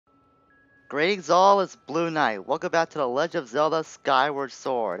Greetings all, it's Blue Knight. Welcome back to the Legend of Zelda Skyward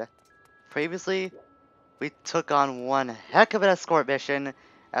Sword. Previously, we took on one heck of an escort mission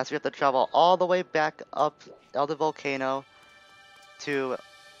as we have to travel all the way back up Elder Volcano to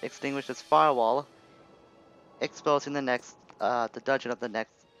extinguish this firewall, exposing the dungeon of the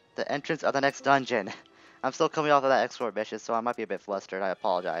entrance of the next dungeon. I'm still coming off of that escort mission, so I might be a bit flustered. I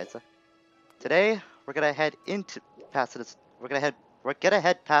apologize. Today, we're gonna head past this. We're gonna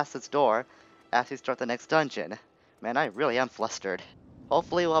head past this door as we start the next dungeon. Man, I really am flustered.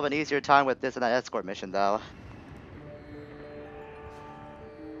 Hopefully, we'll have an easier time with this than that escort mission, though.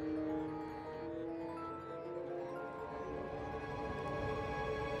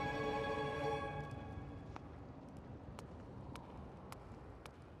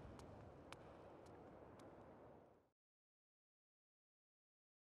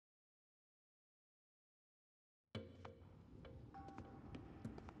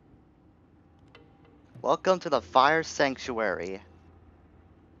 Welcome to the Fire Sanctuary.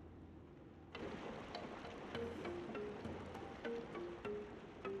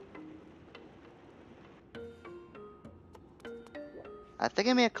 I think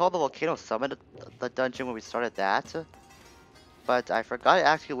I may have called the Volcano Summit the dungeon when we started that, but I forgot it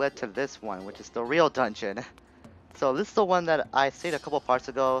actually led to this one, which is the real dungeon. So this is the one that I said a couple parts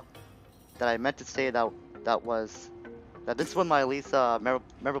ago that I meant to say that this is one of my least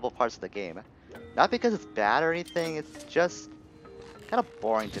memorable parts of the game. Not because it's bad or anything, it's just kind of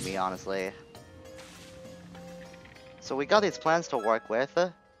boring to me, honestly. So we got these plans to work with.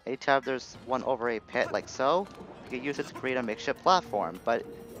 Anytime there's one over a pit like so, you can use it to create a makeshift platform, but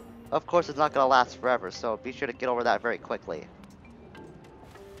of course it's not going to last forever, so be sure to get over that very quickly.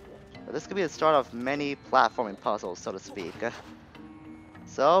 But this could be the start of many platforming puzzles, so to speak.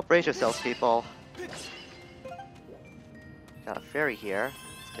 So brace yourselves, people. Got a ferry here,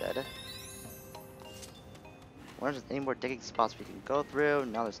 that's good. Where's there any more digging spots we can go through?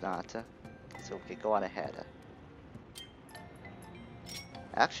 No, there's not. So we can go on ahead.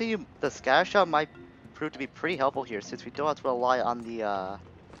 Actually, the scatter shot might prove to be pretty helpful here, since we don't have to rely on the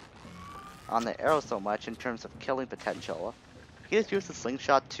arrow so much in terms of killing potential. You can just use the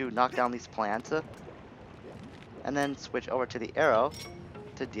slingshot to knock down these plants, and then switch over to the arrow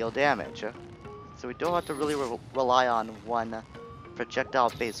to deal damage. So we don't have to really rely on one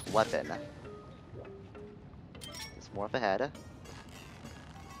projectile-based weapon. There's more up ahead.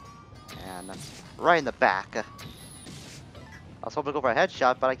 And right in the back. I was hoping to go for a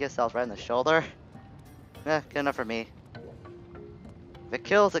headshot, but I guess that was right in the shoulder. Good enough for me. If it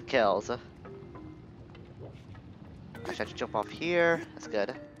kills, it kills. Actually, I should jump off here. That's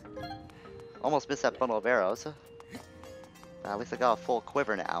good. Almost missed that bundle of arrows. At least I got a full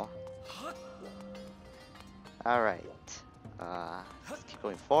quiver now. Alright. Let's keep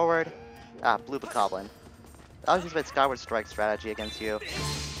going forward. Blue Bokoblin. I'll use my Skyward Strike strategy against you.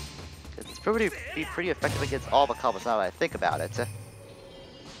 It's proven to be pretty effective against all Bokoblins now that I think about it.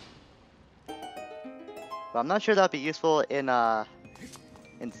 But I'm not sure that'd be useful in speedruns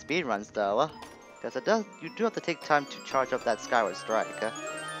though. Because you do have to take time to charge up that Skyward Strike.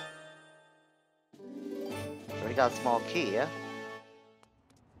 Already got a small key.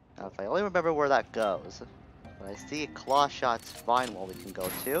 Now if I only remember where that goes. But I see Claw Shot's Vine Wall we can go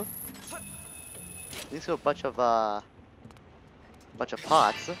to. These are a bunch of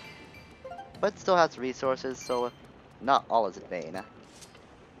pots. But it still has resources, so not all is in vain.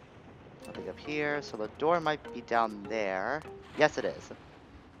 Nothing up here, so the door might be down there. Yes, it is.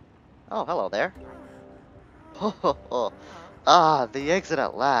 Oh, hello there. The exit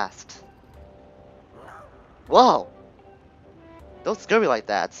at last. Whoa! Don't scare me like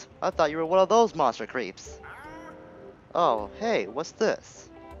that. I thought you were one of those monster creeps. Oh, hey, what's this?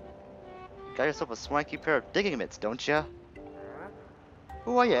 You got yourself a swanky pair of digging mitts, don't ya?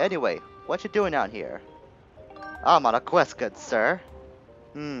 Who are you anyway? What you doing out here? I'm on a quest, good sir.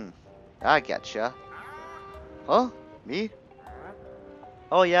 I getcha. Huh? Me?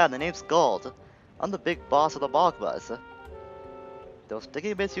 Oh yeah, the name's Gold. I'm the big boss of the Bogbuzz. Those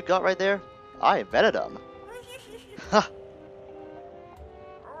digging mitts you got right there? I invented them. Ha!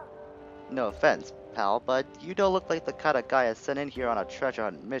 No offense, pal, but you don't look like the kind of guy I sent in here on a treasure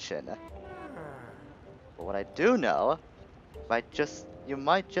hunt mission. But what I do know, you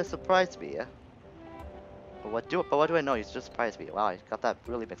might just surprise me. But what do I know? You just surprised me. Wow, I got that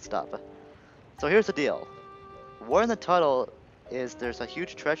really mixed up. So here's the deal. Word in the title is there's a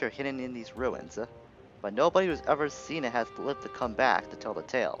huge treasure hidden in these ruins, but nobody who's ever seen it has lived to come back to tell the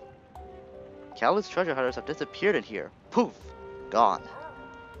tale. Countless treasure hunters have disappeared in here. Poof! Gone.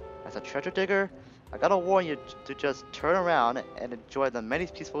 As a treasure digger, I gotta warn you to just turn around and enjoy the many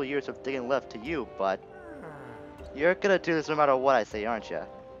peaceful years of digging left to you, but you're gonna do this no matter what I say, aren't you?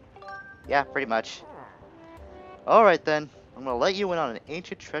 Yeah, pretty much. Alright then, I'm gonna let you in on an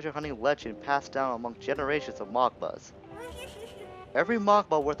ancient treasure hunting legend passed down among generations of Mogbas. Every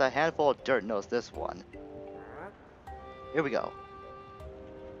Mogba worth a handful of dirt knows this one. Here we go.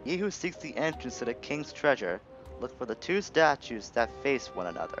 He who seeks the entrance to the king's treasure, look for the two statues that face one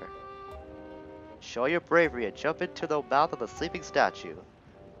another. Show your bravery and jump into the mouth of the sleeping statue.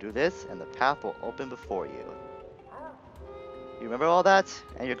 Do this and the path will open before you. You remember all that?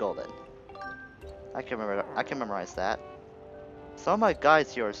 And you're golden. I can memorize that. Some of my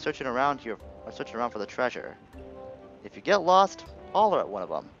guides here are searching around for the treasure. If you get lost, holler at one of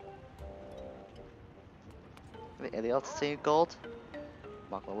them. Anything else to see gold? I'm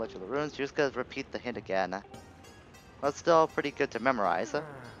not gonna let you the runes, you're just gonna repeat the hint again. But still pretty good to memorize. It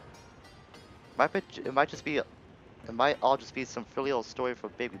might all just be some frilly old story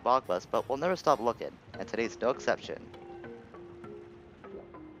from baby Mogbas, but we'll never stop looking, and today's no exception.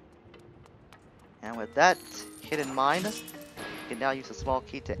 And with that hit in mind, you can now use a small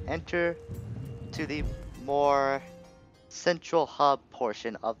key to enter to the more central hub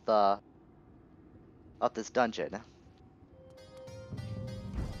portion of this dungeon.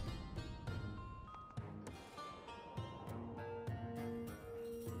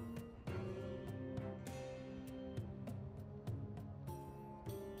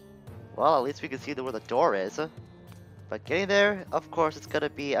 Well, at least we can see where the door is. But getting there, of course, it's gonna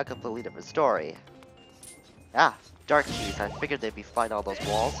be a completely different story. Ah, dark keys. I figured they'd be fighting all those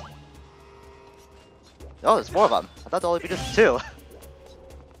walls. Oh, there's more of them. I thought there'd only be just two.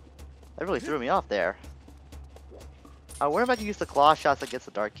 That really threw me off there. I wonder if I can use the claw shots against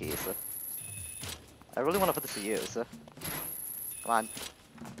the dark keys. I really want to put this to use. Come on.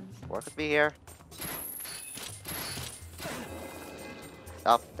 Work with me here.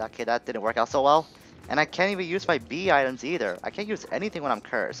 Oh, okay, that didn't work out so well. And I can't even use my B items either. I can't use anything when I'm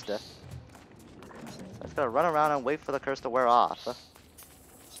cursed. So I'm just gonna run around and wait for the curse to wear off.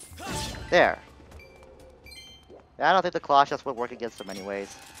 There. Yeah, I don't think the claw shots would work against them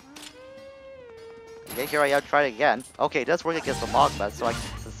anyways. Okay, here I am trying again. Okay, it does work against the Mogbas, so I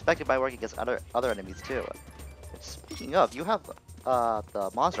suspect it might work against other enemies too. Speaking of, you have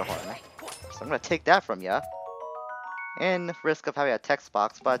the monster horn, so I'm gonna take that from you. And risk of having a text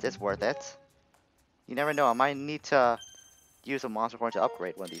box, but it's worth it. You never know, I might need to use a monster horn to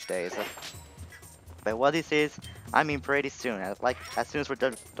upgrade one of these days. But one of these days, I mean pretty soon. Like, as soon as we're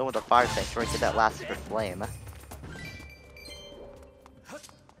done with the fire sanctuary, get that last secret flame.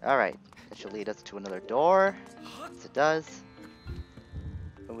 Alright, that should lead us to another door. Yes, it does.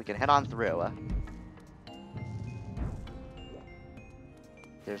 And we can head on through.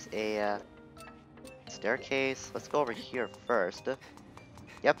 There's a staircase. Let's go over here first.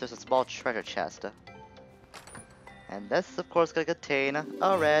 Yep, there's a small treasure chest. And this, of course, gonna contain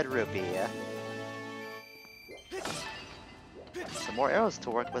a red rupee. Some more arrows to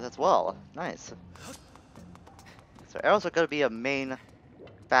work with as well. Nice. So arrows are gonna be a main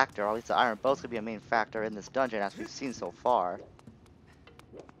factor, or at least the iron bow's gonna be a main factor in this dungeon as we've seen so far.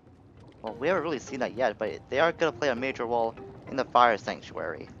 Well, we haven't really seen that yet, but they are gonna play a major role in the fire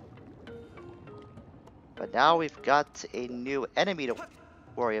sanctuary. But now we've got a new enemy to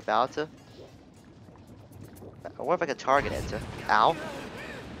worry about. I wonder if I can target it. Ow.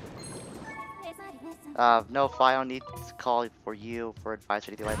 No, I don't need to call for you for advice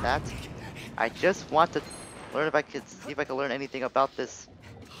or anything like that. I just want to learn if I could see if I can learn anything about this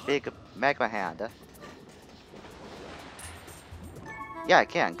big magma hand. Yeah, I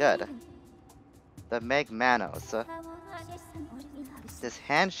can. Good. The Magmanos. This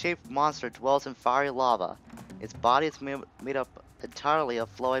hand-shaped monster dwells in fiery lava. Its body is made up entirely of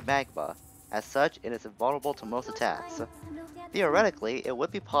flowing magma. As such, it is invulnerable to most attacks. Theoretically, it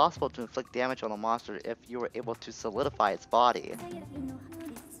would be possible to inflict damage on the monster if you were able to solidify its body.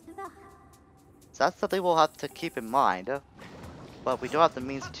 So that's something we'll have to keep in mind. But we don't have the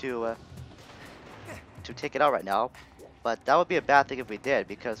means to take it out right now. But that would be a bad thing if we did,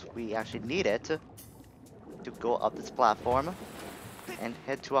 because we actually need it to go up this platform and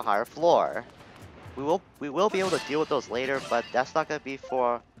head to a higher floor. We will be able to deal with those later, but that's not going to be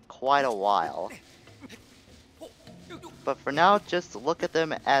for quite a while. But for now, just look at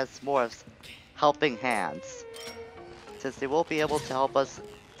them as more as helping hands, since they will be able to help us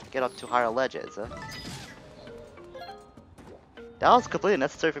get up to higher ledges. That was completely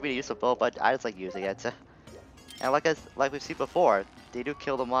necessary for me to use a bow, but I just like using it. And like we've seen before, they do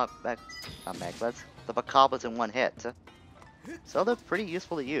kill the Magmas, the Macabras in one hit. So they're pretty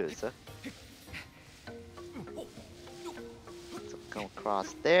useful to use. Go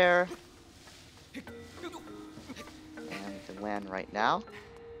across there. And we can land right now.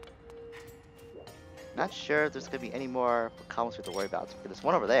 Not sure if there's going to be any more columns we have to worry about. There's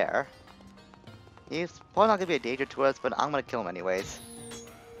one over there. He's probably not going to be a danger to us, but I'm going to kill him anyways.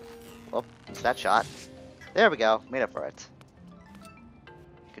 Oh, it's that shot. There we go. Made up for it.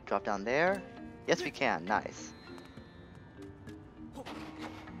 We could drop down there. Yes, we can. Nice.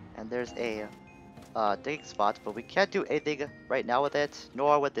 And there's a digging spot, but we can't do anything right now with it,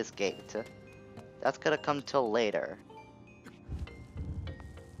 nor with this gate. That's going to come till later.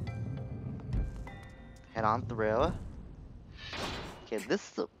 Head on through. Okay,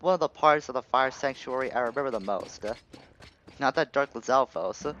 this is one of the parts of the fire sanctuary I remember the most. Not that Dark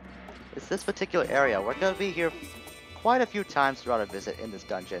Lizalfos. It's this particular area. We're gonna be here quite a few times throughout our visit in this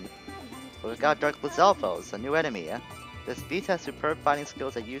dungeon. But we've got Dark Lizalfos, a new enemy. This beast has superb fighting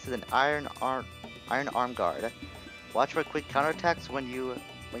skills that uses an iron arm guard. Watch for quick counterattacks when your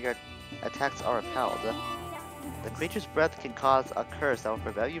attacks are repelled. The creature's breath can cause a curse that will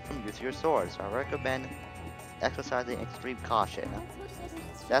prevent you from using your sword, so I recommend exercising extreme caution.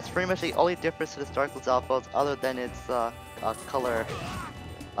 That's pretty much the only difference to this Dark Lizalfos, other than it's a color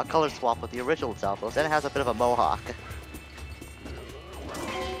swap with the original Lizalfos, and it has a bit of a mohawk.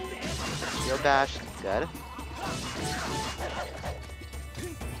 Steel Bash, good.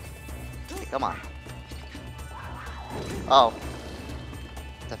 Okay, come on. Oh.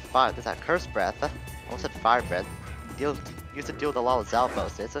 There's that Curse Breath. Almost said Fire Breath. Used to deal with a lot of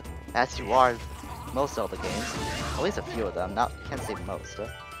Zalfos, as you are most Zelda games. At least a few of them, can't say most.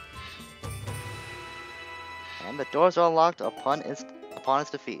 And the doors are unlocked upon its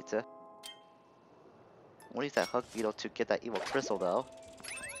defeat. I'm gonna use that hook beetle to get that evil crystal though.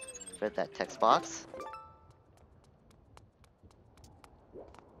 Fit that text box.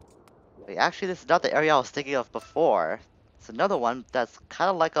 Wait, actually this is not the area I was thinking of before. It's another one that's kind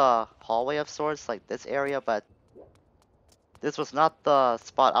of like a hallway of sorts, like this area, but this was not the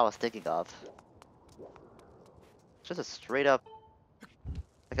spot I was thinking of. Just a straight up,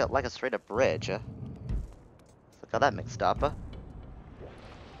 like a straight up bridge. So got that mixed up.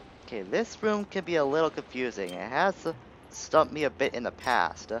 Okay, this room can be a little confusing. It has stumped me a bit in the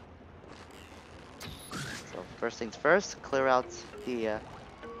past. So first things first, clear out the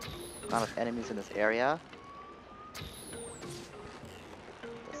amount of enemies in this area.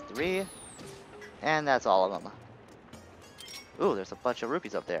 That's 3, and that's all of them. Ooh, there's a bunch of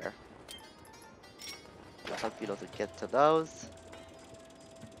rupees up there. Hope you don't get to those.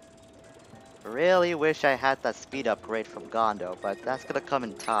 Really wish I had that speed upgrade from Gondo, but that's gonna come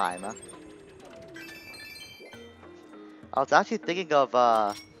in time. I was actually thinking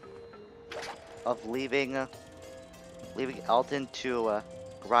of leaving Elton to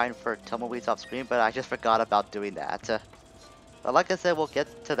grind for tumbleweeds off screen, but I just forgot about doing that. But like I said, we'll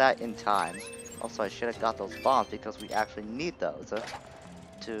get to that in time. Also, I should have got those bombs because we actually need those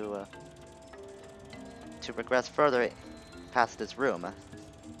to progress further past this room.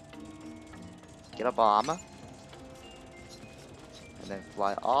 Get a bomb. And then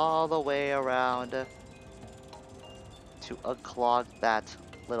fly all the way around to unclog that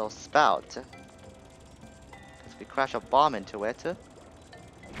little spout. If we crash a bomb into it,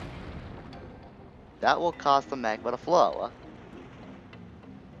 that will cause the magma to flow.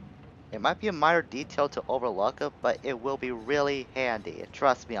 It might be a minor detail to overlook, but it will be really handy.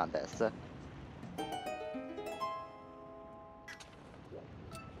 Trust me on this.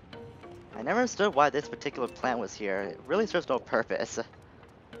 I never understood why this particular plant was here. It really serves no purpose.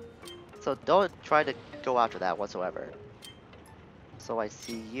 So don't try to go after that whatsoever. So I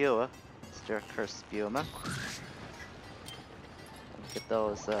see you, Mr. Cursed Spume. Get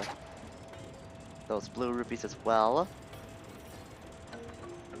those blue rupees as well.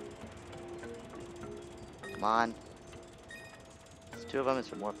 Come on. There's 2 of them. Is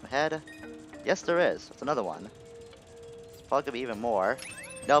there more from ahead? Yes, there is. That's another one. There's probably gonna be even more.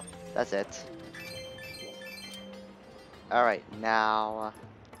 Nope. That's it. Alright, now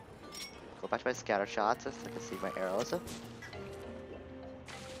go back to my scatter shots so I can see my arrows.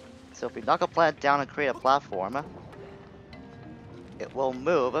 So if we knock a plant down and create a platform, it will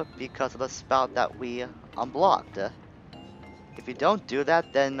move because of the spout that we unblocked. If you don't do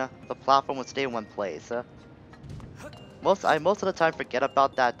that, then the platform will stay in one place. Most of the time forget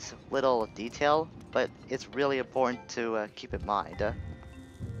about that little detail, but it's really important to keep in mind.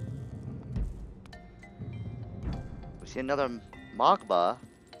 We see another Magma.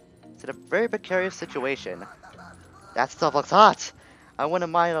 It's in a very precarious situation. That stuff looks hot! I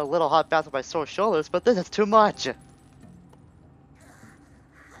wouldn't mind a little hot bath with my sore shoulders, but this is too much!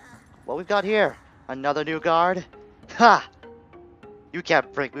 What we've got here? Another new guard? Ha! You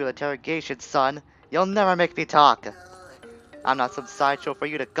can't break me with interrogation, son. You'll never make me talk. I'm not some sideshow for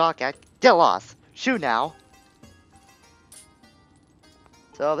you to gawk at. Get lost! Shoo now!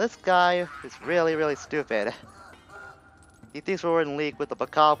 So this guy is really, really stupid. He thinks we're in league with the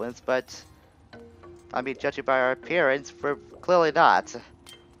Bokoblins, but I mean, judging by our appearance, we're clearly not.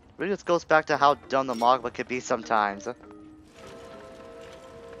 Really just goes back to how dumb the Mogma could be sometimes.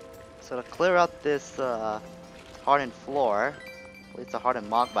 So to clear out this hardened floor, at least a hardened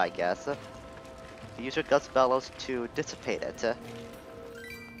Mogma, I guess, you use your Gust Bellows to dissipate it. There's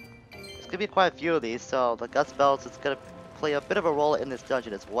gonna be quite a few of these, so the Gust Bellows is gonna play a bit of a role in this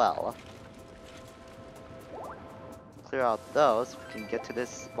dungeon as well. Clear out those, we can get to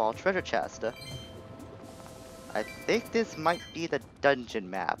this small treasure chest. I think this might be the dungeon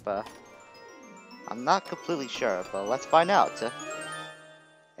map. I'm not completely sure, but let's find out.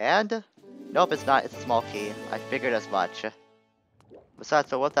 And nope, it's not. It's a small key. I figured as much. Besides,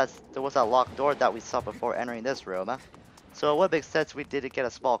 there was that locked door that we saw before entering this room. So it would make sense we did get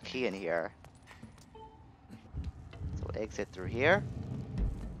a small key in here. So we'll exit through here.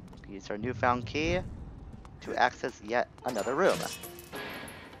 Use our newfound key to access yet another room.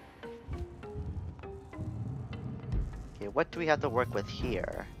 Okay, what do we have to work with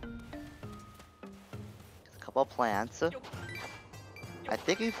here? A couple of plants. I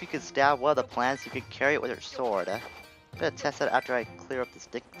think if you could stab one of the plants, you could carry it with your sword. I'm gonna test that after I clear up the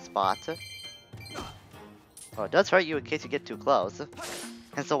stick spot. Oh, it does hurt you in case you get too close.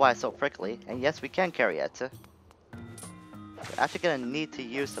 Hence why it's so prickly. And yes, we can carry it. We're actually gonna need to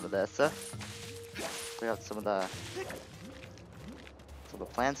use some of this. Clear out some of the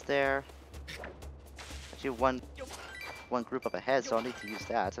plants there. Actually, one group up ahead, so I'll need to use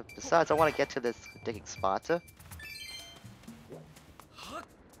that. Besides, I want to get to this digging spot.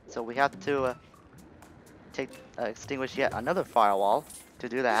 So we have to extinguish yet another firewall to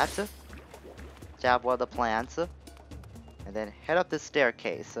do that. Stab one of the plants, and then head up this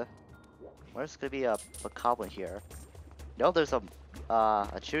staircase. There's gonna be a Bokoblin here. No, there's a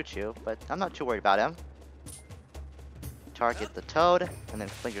choo-choo, but I'm not too worried about him. Target the toad, and then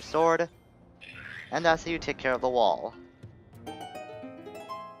fling your sword, and that's how you take care of the wall.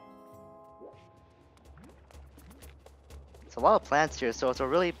 It's a lot of plants here, so it's a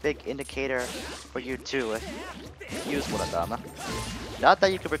really big indicator for you to use one of them. Not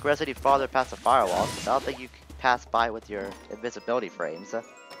that you can progress any farther past the firewall, not that you can pass by with your invisibility frames.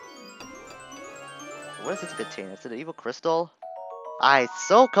 What does this contain? Is it an evil crystal? I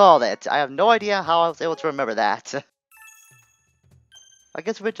so called it! I have no idea how I was able to remember that. I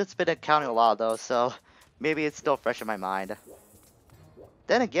guess we've just been encountering a lot of those, so maybe it's still fresh in my mind.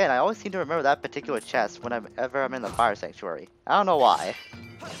 Then again, I always seem to remember that particular chest whenever I'm in the fire sanctuary. I don't know why.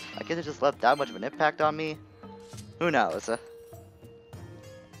 I guess it just left that much of an impact on me. Who knows? A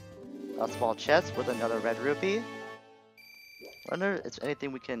small chest with another red rupee. Wonder if it's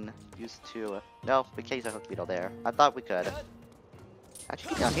anything we can use to... no, we can't use a hook beetle there. I thought we could.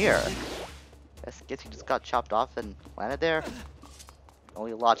 Actually, down here. I guess he just got chopped off and landed there.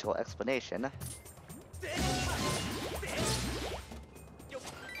 Only logical explanation.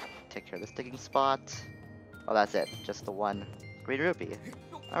 Take care of this digging spot. Oh, that's it. Just the one green rupee.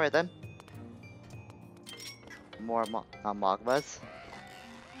 Alright then. More Mogmas.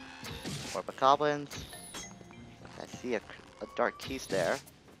 More Bokoblins. I see a dark keys there.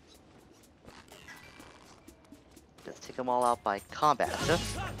 Let's take them all out by combat.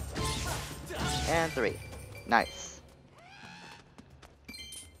 And 3. Nice.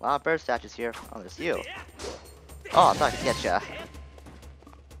 A lot of bird statues here. Oh, there's you. Oh, I thought I could get ya.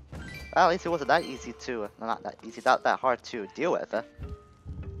 Well, at least it wasn't that easy to... no, not that easy, not that hard to deal with.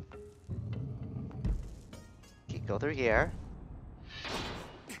 Okay, go through here.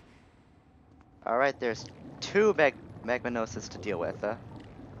 Alright, there's 2 Magmanoses to deal with. Or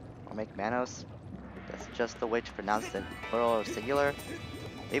Magmanos. That's just the way to pronounce it. Plural or singular?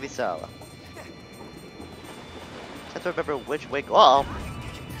 Maybe so. Just have to remember which way... uh-oh!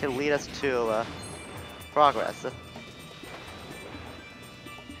 Can lead us to progress.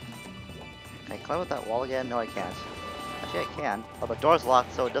 Can I climb up that wall again? No, I can't. Actually, I can. Oh, the door's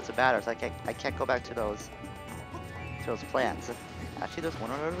locked, so it doesn't matter. So I can't go back to those plants. Actually, there's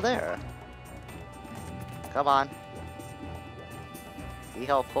one over there. Come on. Be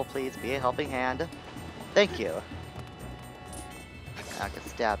helpful, please. Be a helping hand. Thank you. Now I can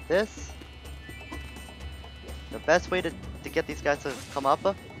stab this. The best way to get these guys to come up...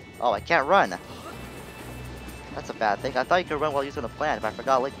 oh, I can't run. That's a bad thing. I thought you could run while using the plant, but I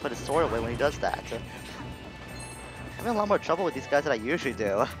forgot Link put his sword away when he does that. I'm having a lot more trouble with these guys than I usually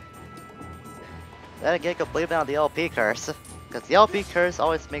do. Then again, I could blame it on the LP curse. Because the LP curse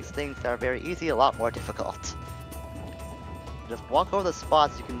always makes things that are very easy a lot more difficult. Just walk over the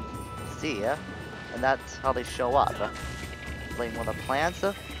spots you can see, and that's how they show up. Playing one of the plants,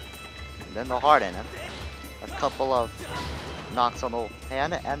 and then they'll harden. A couple of knocks on the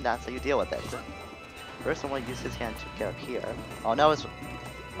hand, and that's how you deal with it. First, I'm going to use his hand to get up here. Oh no, it's...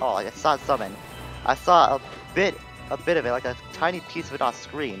 Oh, I saw it summon. I saw a bit of it, like a tiny piece of it on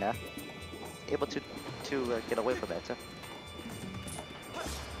screen. Able to get away from it.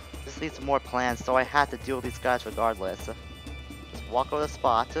 This leads to more plans, so I had to deal with these guys regardless. Just walk over the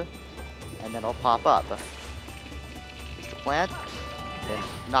spot, and then it'll pop up. Use the plant, then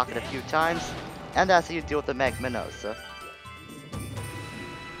knock it a few times, and that's how you deal with the Meg Minnows.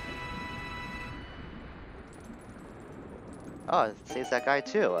 Oh, it saves that guy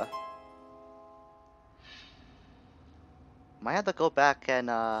too. Might have to go back and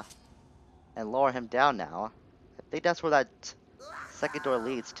lower him down now. I think that's where that second door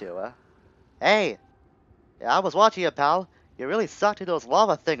leads to. Hey! Yeah, I was watching you, pal. You really sucked at those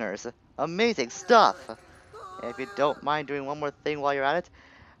lava thingers. Amazing stuff. And if you don't mind doing one more thing while you're at it,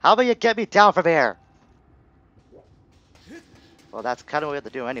 how about you get me down from here? Well, that's kind of what we have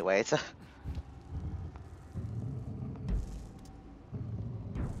to do anyways.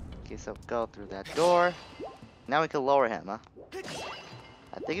 Okay, so go through that door. Now we can lower him.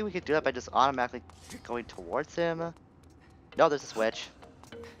 I think we could do that by just automatically going towards him. No, there's a switch.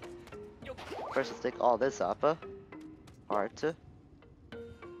 First, let's take all this up. Heart.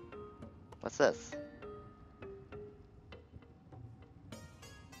 What's this?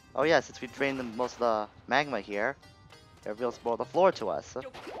 Oh yeah, since we drained most of the magma here, it reveals more of the floor to us.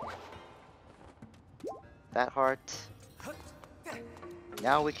 That heart.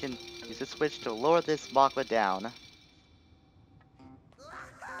 Now we can use the switch to lower this magma down.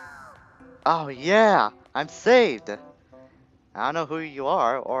 Oh yeah, I'm saved! I don't know who you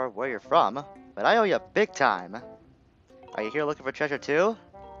are or where you're from, but I owe you big time. Are you here looking for treasure too?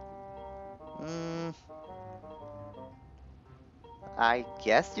 I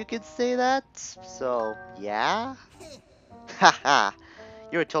guess you could say that. So, yeah? Haha,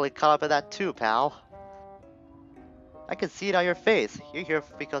 you were totally caught up in that too, pal. I can see it on your face. You're here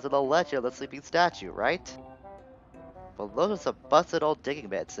because of the legend of the sleeping statue, right? Well, those are some busted old digging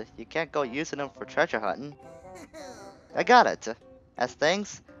bits. You can't go using them for treasure hunting. I got it. As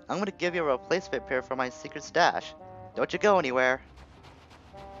thanks, I'm gonna give you a replacement pair for my secret stash. Don't you go anywhere.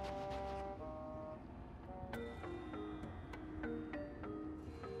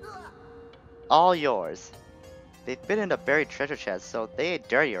 All yours. They fit in a buried treasure chest, so they ain't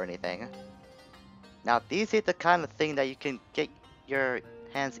dirty or anything. Now, these ain't the kind of thing that you can get your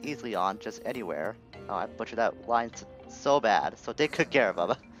hands easily on just anywhere. Oh, I butchered that line so bad, so take good care of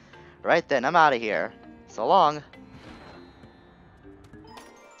them. Right then, I'm out of here. So long.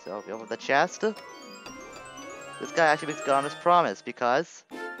 So, we open the chest. This guy actually makes good on his promise, because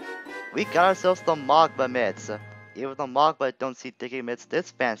we got ourselves the magma mitts. Even the magma don't see digging mitts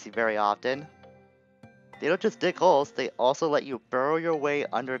this fancy very often. They don't just dig holes, they also let you burrow your way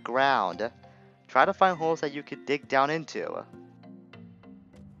underground. Try to find holes that you can dig down into.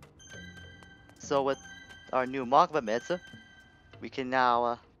 So with our new magma mitts, we can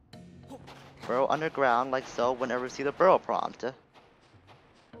now burrow underground like so whenever we see the burrow prompt. There's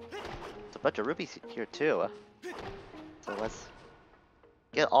a bunch of rupees here too. So let's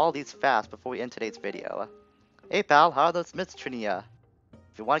get all these fast before we end today's video. Hey pal, how are those mitts treating ya?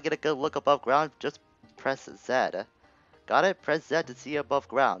 If you want to get a good look above ground, just press Z. Got it? Press Z to see above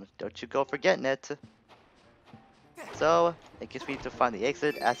ground. Don't you go forgetting it. So, it gives me to find the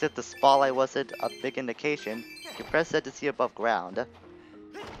exit, as if the spotlight wasn't a big indication. You press Z to see above ground.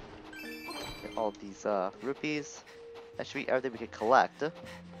 Get all these rupees. That should be everything we can collect.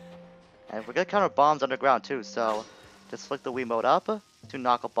 And we're gonna counter bombs underground too, so just flick the Wiimote up to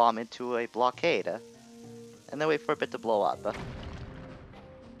knock a bomb into a blockade. And then wait for a bit to blow up.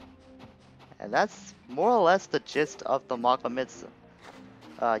 And that's more or less the gist of the magma mitts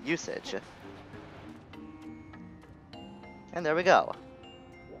usage. And there we go.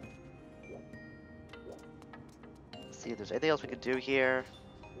 Let's see if there's anything else we could do here.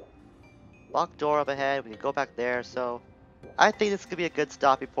 Locked door up ahead, we can go back there, so I think this could be a good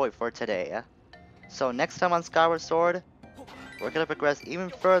stopping point for today. So next time on Skyward Sword, we're gonna progress even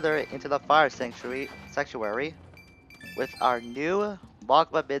further into the fire sanctuary with our new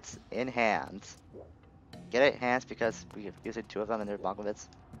magma mitts in hands. Get it? Hands, because we're using two of them and they're magma mitts.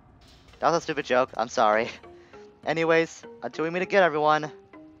 That was a stupid joke, I'm sorry. Anyways, until we meet again everyone,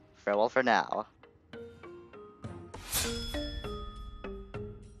 farewell for now.